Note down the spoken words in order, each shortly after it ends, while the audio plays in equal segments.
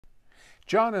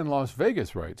John in Las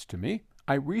Vegas writes to me,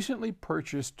 I recently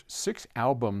purchased 6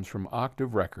 albums from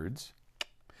Octave Records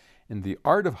in the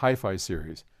Art of Hi-Fi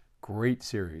series. Great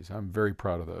series. I'm very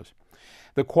proud of those.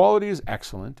 The quality is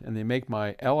excellent, and they make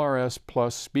my LRS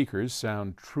Plus speakers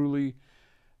sound truly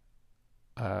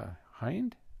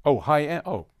high-end? Oh, high-end.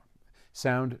 Oh,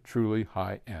 sound truly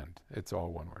high-end. It's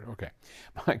all one word. Okay.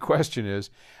 My question is,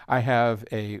 I have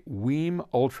a Weem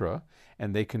Ultra,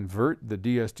 and they convert the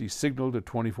DSD signal to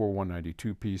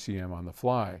 24192 PCM on the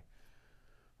fly.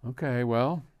 Okay,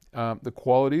 well, the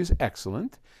quality is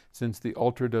excellent since the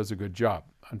Ultra does a good job.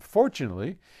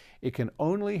 Unfortunately, it can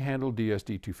only handle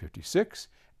DSD526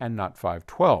 and not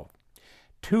 512.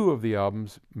 2 of the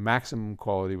albums' maximum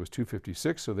quality was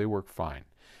 256, so they work fine.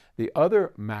 The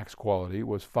other max quality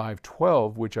was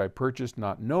 512, which I purchased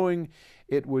not knowing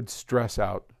it would stress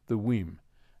out the Weem.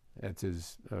 That's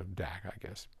his DAC, I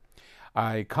guess.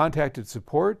 I contacted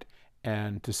support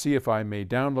and to see if I may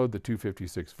download the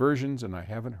 256 versions, and I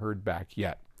haven't heard back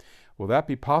yet. Will that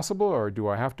be possible, or do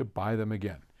I have to buy them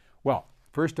again? Well,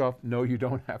 first off, no, you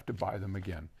don't have to buy them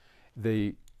again.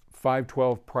 The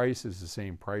 512 price is the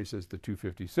same price as the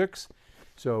 256.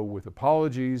 So with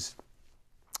apologies,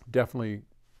 definitely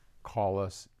call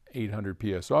us 800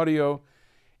 PS Audio,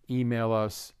 email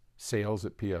us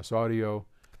sales@PS Audio,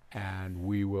 and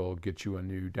we will get you a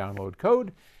new download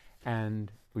code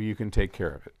and you can take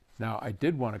care of it. Now, I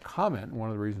did want to comment,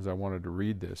 one of the reasons I wanted to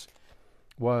read this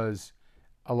was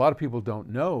a lot of people don't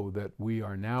know that we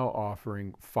are now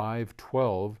offering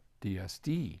 512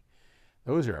 DSD.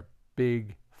 Those are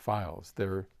big files.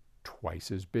 They're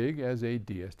twice as big as a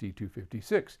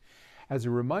DSD256. As a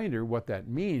reminder, what that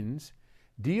means,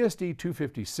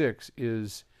 DSD256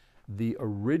 is the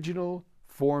original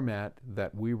format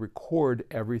that we record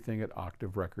everything at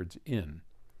Octave Records in.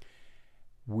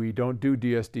 We don't do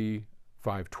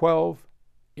DSD512.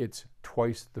 It's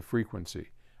twice the frequency.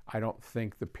 I don't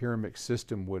think the Pyramid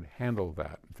system would handle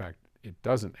that. In fact, it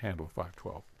doesn't handle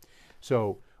 512.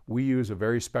 So we use a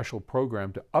very special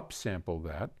program to upsample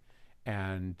that,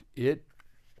 and it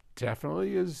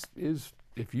definitely is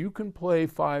if you can play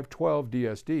 512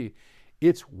 DSD,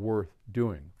 it's worth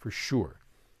doing for sure.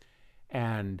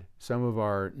 And some of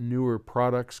our newer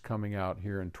products coming out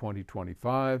here in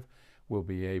 2025 will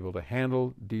be able to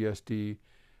handle DSD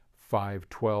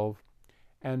 512.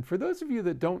 And for those of you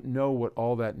that don't know what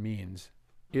all that means,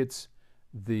 it's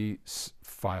the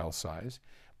file size,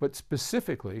 but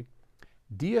specifically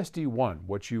DSD1,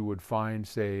 what you would find,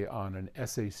 say, on an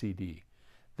SACD,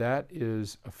 that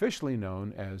is officially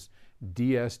known as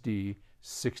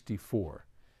DSD64.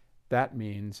 That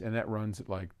means, and that runs at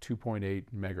like 2.8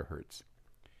 megahertz.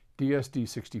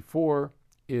 DSD64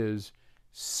 is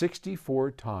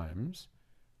 64 times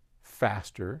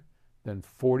faster than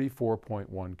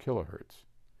 44.1 kilohertz.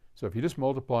 So if you just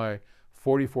multiply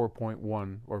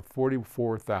 44.1 or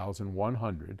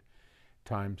 44,100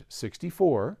 times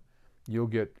 64, you'll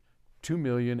get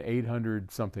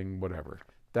 2,800,000 something whatever.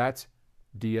 That's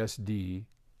DSD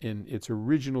in its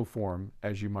original form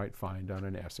as you might find on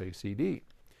an SACD.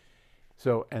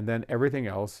 So, and then everything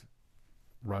else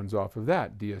runs off of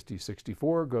that.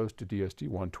 DSD64 goes to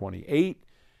DSD128,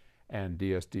 and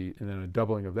DSD, and then a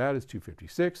doubling of that is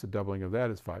 256, a doubling of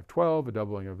that is 512, a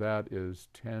doubling of that is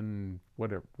 10,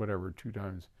 whatever 2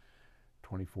 times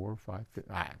 24, 5,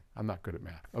 50, I'm not good at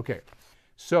math. Okay,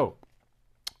 so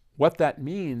what that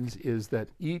means is that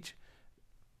each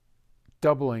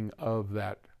doubling of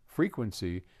that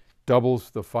frequency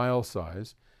doubles the file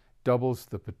size, doubles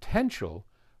the potential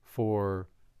for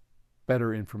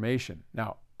better information.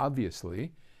 Now,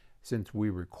 obviously, since we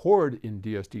record in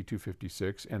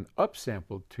DSD256 and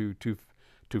upsample to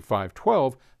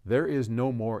 512, there is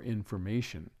no more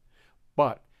information.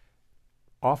 But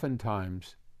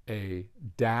oftentimes, a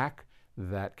DAC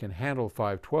that can handle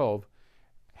 512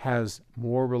 has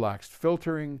more relaxed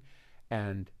filtering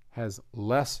and has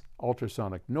less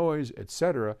ultrasonic noise,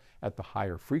 etc., at the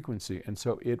higher frequency, and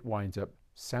so it winds up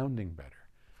sounding better.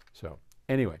 So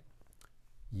anyway,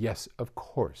 yes, of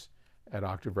course, at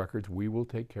Octave Records, we will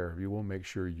take care of you. We'll make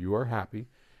sure you are happy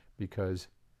because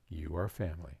you are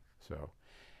family. So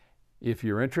if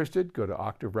you're interested, go to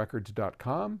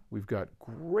octaverecords.com. We've got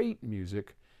great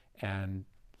music and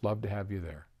love to have you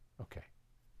there. Okay.